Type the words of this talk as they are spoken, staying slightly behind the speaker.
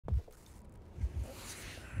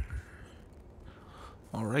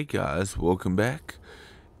Alright guys, welcome back.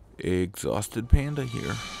 Exhausted Panda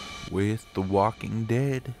here with The Walking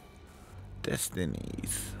Dead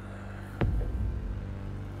Destinies.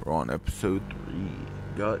 We're on episode 3,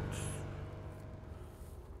 Guts.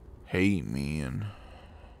 Hey man,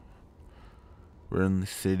 we're in the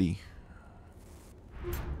city.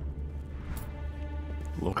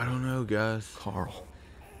 Look, I don't know guys. Carl.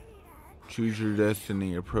 Choose your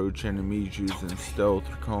destiny, approach enemies using stealth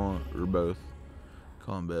or both.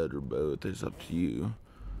 Combat or both, it's up to you.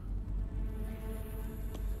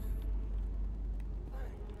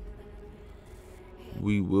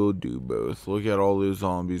 We will do both. Look at all those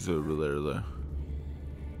zombies over there though.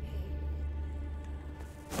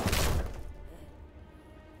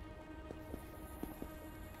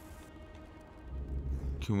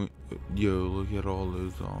 Can we, yo, look at all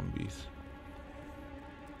those zombies.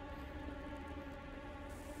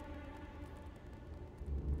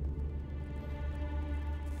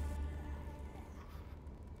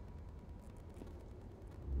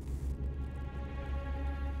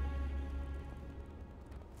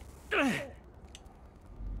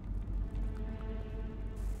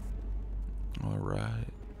 Alright.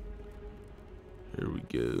 Here we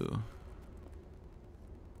go.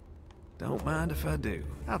 Don't mind if I do.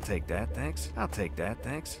 I'll take that, thanks. I'll take that,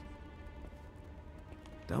 thanks.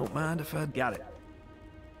 Don't mind if I... Got it.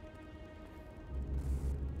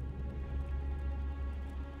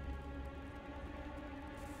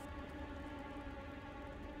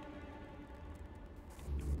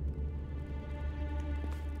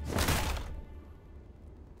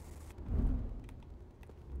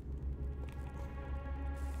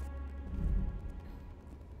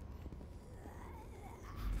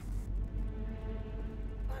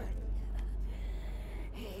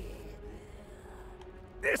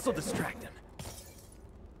 This'll distract him.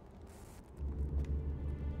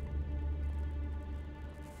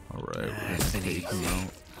 Alright, we're gonna take him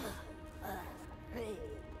out.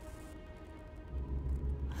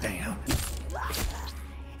 Damn.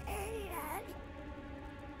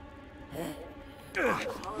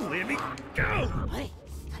 Let me go!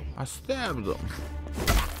 I stabbed him.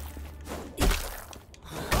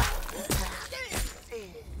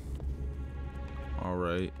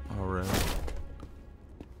 Alright, alright.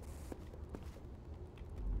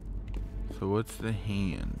 So what's the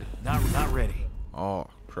hand? Not ready. Oh,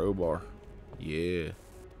 crowbar. Yeah.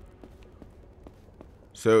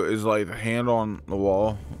 So is like the hand on the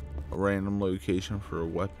wall a random location for a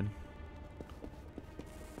weapon?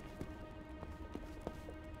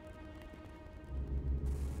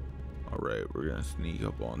 Alright, we're gonna sneak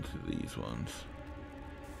up onto these ones.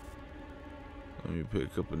 Let me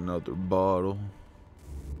pick up another bottle.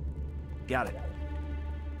 Got it.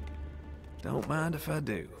 Don't mind if I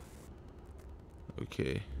do.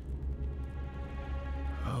 Okay.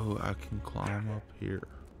 Oh, I can climb up here.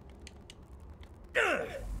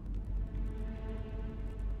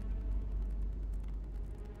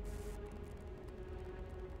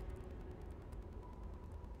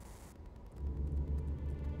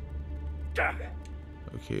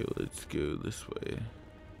 Okay, let's go this way.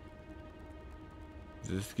 Is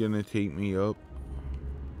this gonna take me up?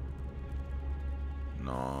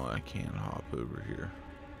 No, I can't hop over here.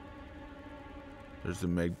 There's a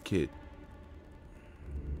med kit.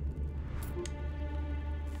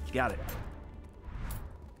 Got it.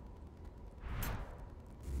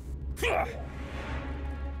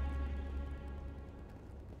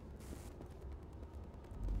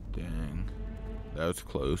 Dang. That was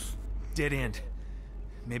close. Dead end.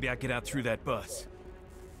 Maybe I get out through that bus.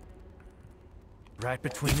 Right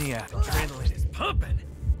between the eyes. Adrenaline is pumping.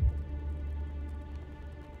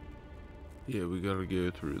 Yeah, we gotta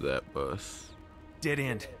go through that bus. Dead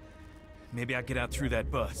end. Maybe I get out through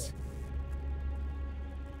that bus.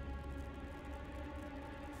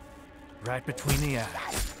 Right between the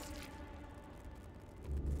eyes.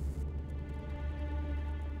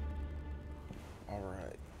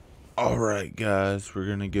 Alright guys, we're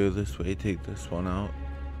gonna go this way, take this one out.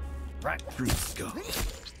 Right through the skull.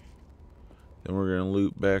 Then we're gonna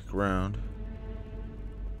loop back around.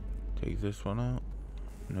 Take this one out.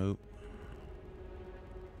 Nope.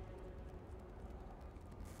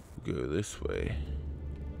 Go this way.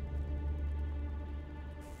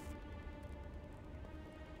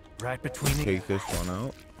 Right between the... Take this one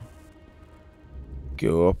out.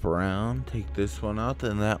 Go up around. Take this one out,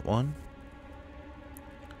 then that one.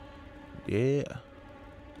 Yeah.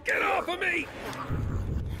 Get off of me!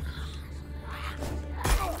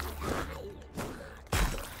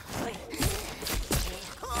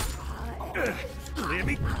 Let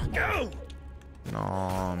me go!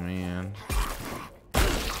 Aw, man.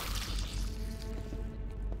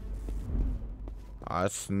 I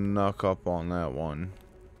snuck up on that one.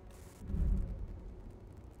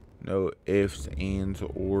 No ifs, ands,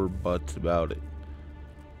 or buts about it.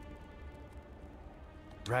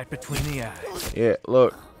 Right between the eyes. Yeah,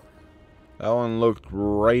 look. That one looked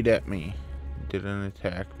right at me. Didn't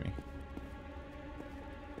attack me.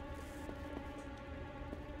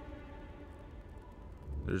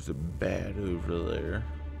 There's a bat over there.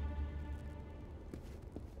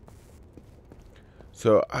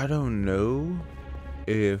 So I don't know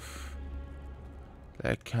if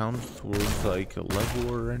that counts towards like a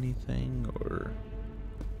level or anything, or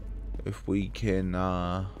if we can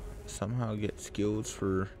somehow get skills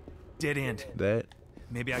for Dead end. that.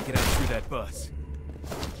 Maybe I get out through that bus.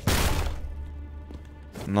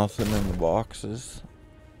 Nothing in the boxes.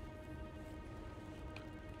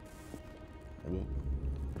 Well,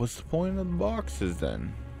 what's the point of the boxes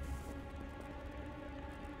then?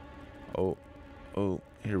 Oh,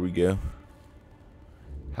 here we go.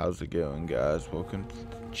 How's it going, guys? Welcome to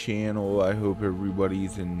the channel. I hope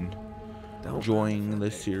everybody's enjoying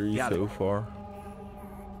this series so far.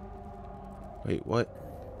 Wait,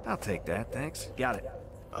 what? I'll take that, thanks. Got it.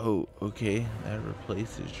 Oh, okay. That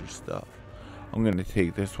replaces your stuff. I'm gonna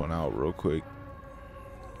take this one out real quick.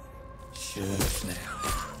 Just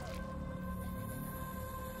now.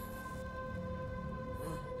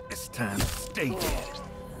 It's time to stay dead.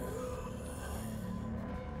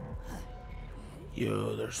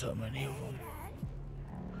 Yo, there's so many of them.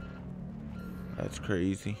 That's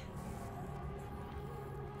crazy.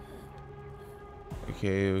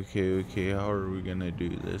 Okay. How are we gonna do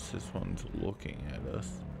this? This one's looking at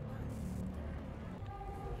us.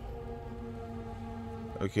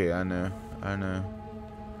 Okay, I know.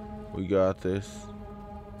 We got this.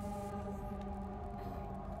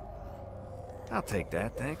 I'll take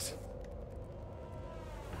that, thanks.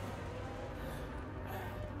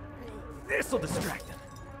 This'll distract him.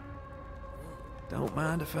 Don't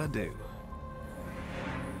mind if I do.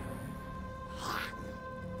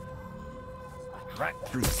 Right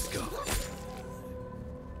through the skull.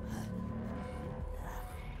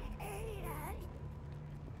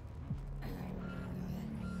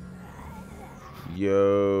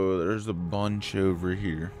 Yo, there's a bunch over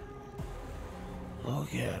here.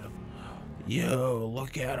 Look at them. Yo,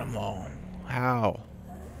 look at them all. How?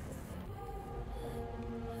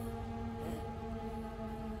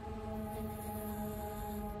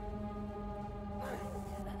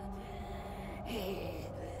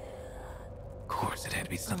 Of course, it had to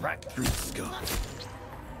be something right through the skull.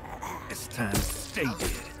 It's time to stay dead.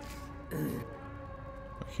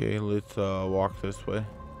 Okay, let's walk this way.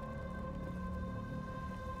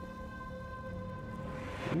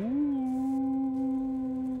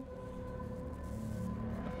 Ooh.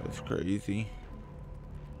 That's crazy.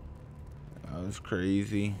 That was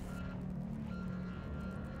crazy.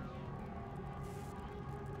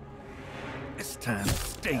 It's time to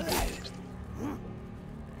stay dead.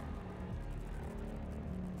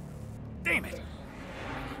 Damn it!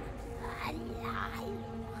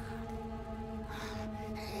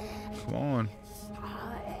 Come on.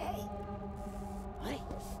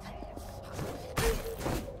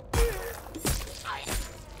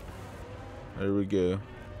 There we go.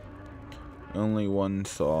 Only one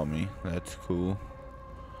saw me. That's cool.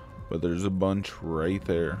 But there's a bunch right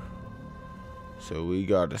there. So we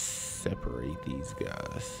gotta separate these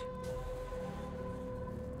guys.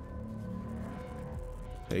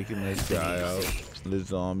 Taking this guy out. The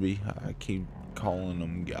zombie. I keep calling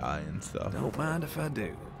him guy and stuff. Don't mind if I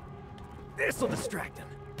do. This'll distract him.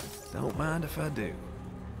 Don't mind if I do.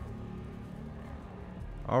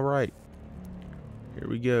 Alright. Here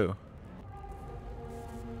we go.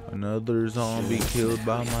 Another zombie killed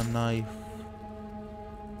by my knife.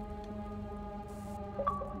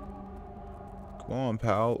 Come on,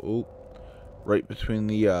 pal. Oh, right between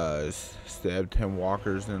the eyes. Stabbed 10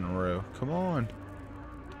 walkers in a row. Come on.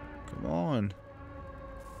 Come on.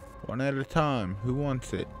 One at a time. Who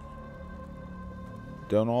wants it?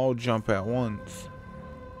 Don't all jump at once.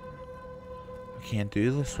 I can't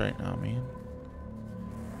do this right now, man.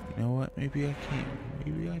 You know what? Maybe I can.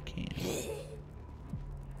 Maybe I can.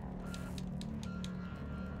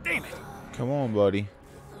 Damn it! Come on, buddy.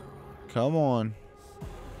 Come on.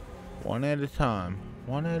 One at a time.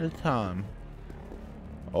 One at a time.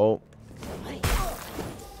 Oh.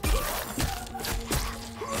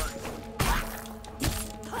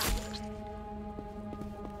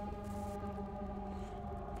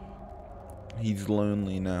 He's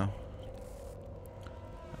lonely now.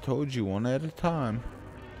 I told you, one at a time.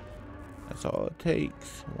 That's all it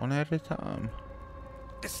takes. One at a time.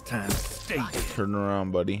 It's time to stay dead. Turn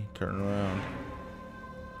around, buddy. Turn around.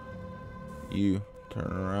 You.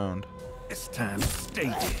 Turn around. It's time to stay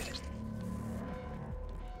dead.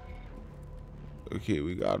 Okay,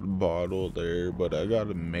 we got a bottle there, but I got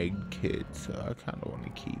a med kit, so I kind of want to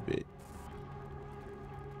keep it.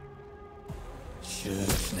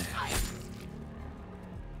 Shush now.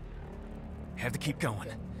 Have to keep going.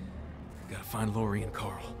 Gotta find Lori and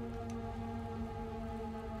Carl.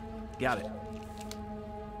 Got it.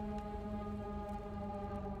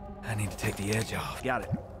 I need to take the edge off. Got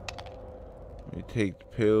it. We take the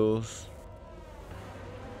pills.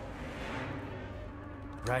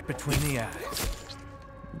 Right between the eyes.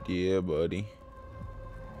 Yeah, buddy.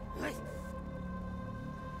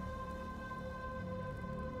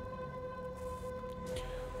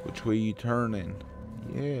 Which way you turning?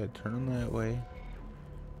 Yeah, turn that way.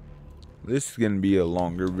 This is gonna be a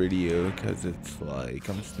longer video because it's like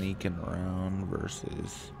I'm sneaking around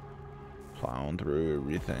versus plowing through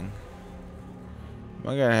everything. Am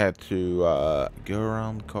I gonna have to go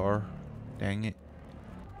around the car? Dang it.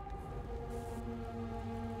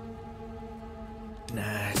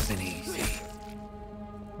 Nice and easy.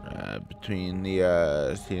 Between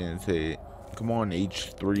the see and say, come on,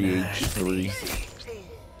 H3, Nice and H3. easy.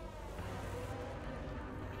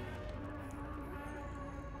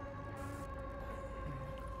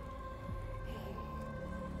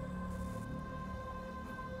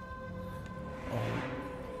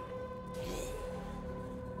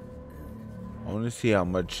 I want to see how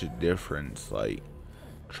much difference like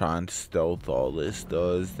trying to stealth all this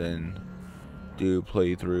does than do a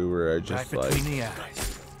playthrough where I just Right like between the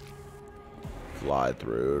eyes. fly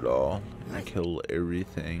through it all and kill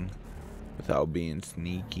everything without being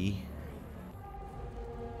sneaky.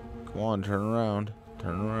 Come on, turn around.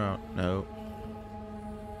 Turn around. No.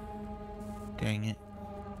 Dang it.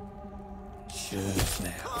 Shush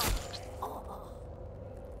now.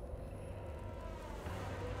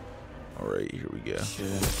 Alright, here we go.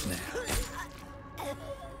 Shush now.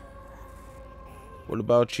 What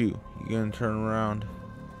about you? You gonna turn around?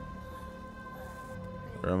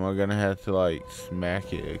 Or am I gonna have to like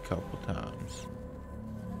smack it a couple times?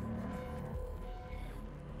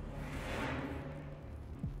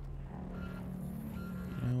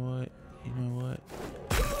 You know what? You know what?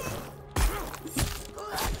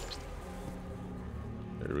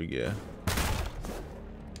 There we go.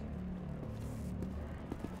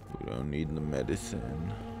 We don't need the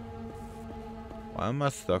medicine. Why am I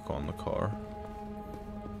stuck on the car?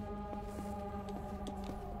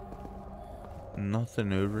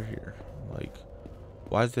 Nothing over here. Like,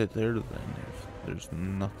 why is it there then if there's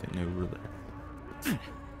nothing over there?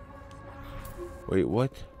 Wait,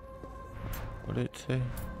 what? What did it say?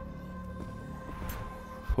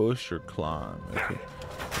 Push or climb? Okay.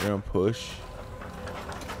 We're gonna push.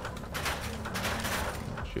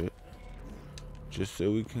 Shit. Just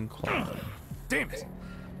so we can climb. Damn it!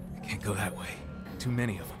 I can't go that way. Too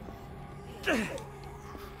many of them.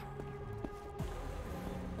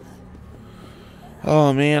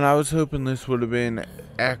 Oh man, I was hoping this would have been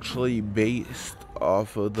actually based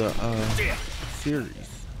off of the series.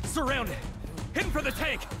 Surrounded! Heading for the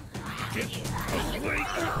tank! Get away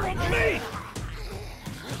from me!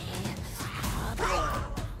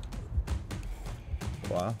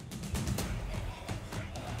 Wow.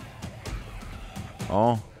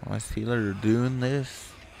 Oh, I see they're doing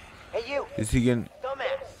this. Hey you! Is he gonna...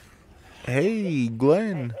 Dumbass! Hey,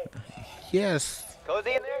 Glenn. Yes.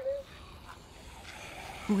 Cozy in there?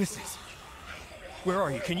 Who is this? Where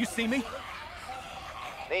are you? Can you see me?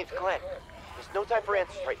 Name's Glenn. There's no time for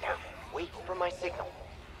answers right now. Wait for my signal.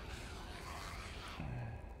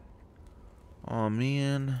 Oh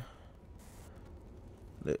man.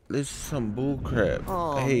 This is some bullcrap.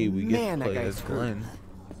 Oh, Hey, we get man, to that play guy's as screwed. Glenn.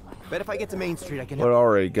 Bet if I get to Main Street, I can But help.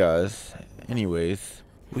 alright guys, anyways,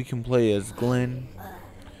 we can play as Glenn.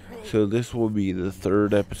 So this will be the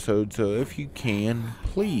 3rd episode, so if you can,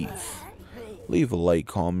 please leave a like,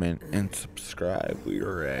 comment, and subscribe. We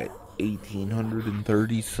are at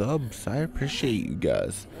 1,830 subs. I appreciate you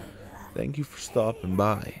guys. Thank you for stopping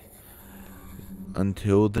by.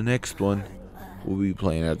 Until the next one, we'll be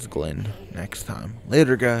playing as Glenn next time.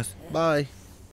 Later guys, bye.